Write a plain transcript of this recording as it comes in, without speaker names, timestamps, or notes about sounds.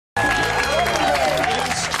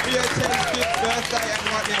birthday, and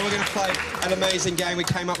right now we're going to play an amazing game. We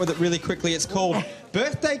came up with it really quickly. It's called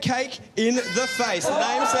Birthday Cake in the Face. The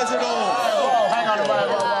name says it all. Oh, hang on,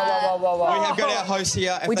 whoa. We have got our host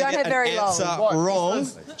here. If We they don't get have very an long. answer What? wrong,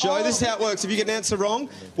 Joe, this is how it works. If you get an answer wrong,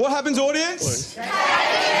 what happens, audience? Cake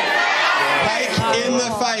in the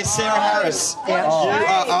face. Sarah Harris, you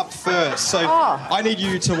are up first. So I need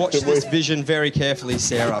you to watch this vision very carefully,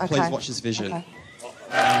 Sarah. Okay. Please watch this vision. Okay.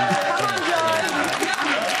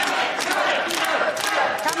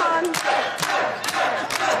 Come on.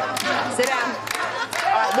 Sit down.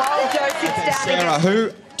 All right, while Joe sits down Sarah,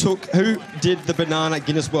 again. who did the banana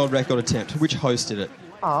Guinness World Record attempt? Which host did it?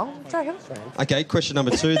 Oh, Joe. Okay, question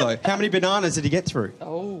number 2 though. How many bananas did he get through?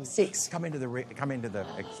 6. Come into the expression. Cake in the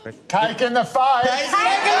face. Cake in the face.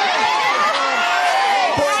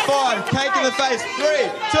 0.5. Cake in the face. 3,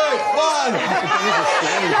 2, 1. No,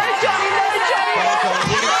 Johnny, no, Johnny.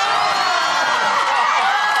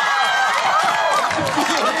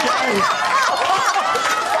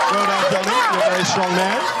 Well done, Johnny. You're a very strong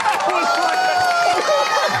man.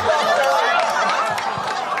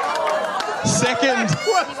 Second.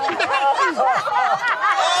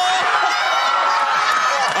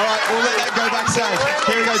 All right, we'll let that go backstage.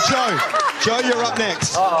 Here we go, Joe. Joe, you're up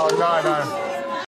next. Oh, no.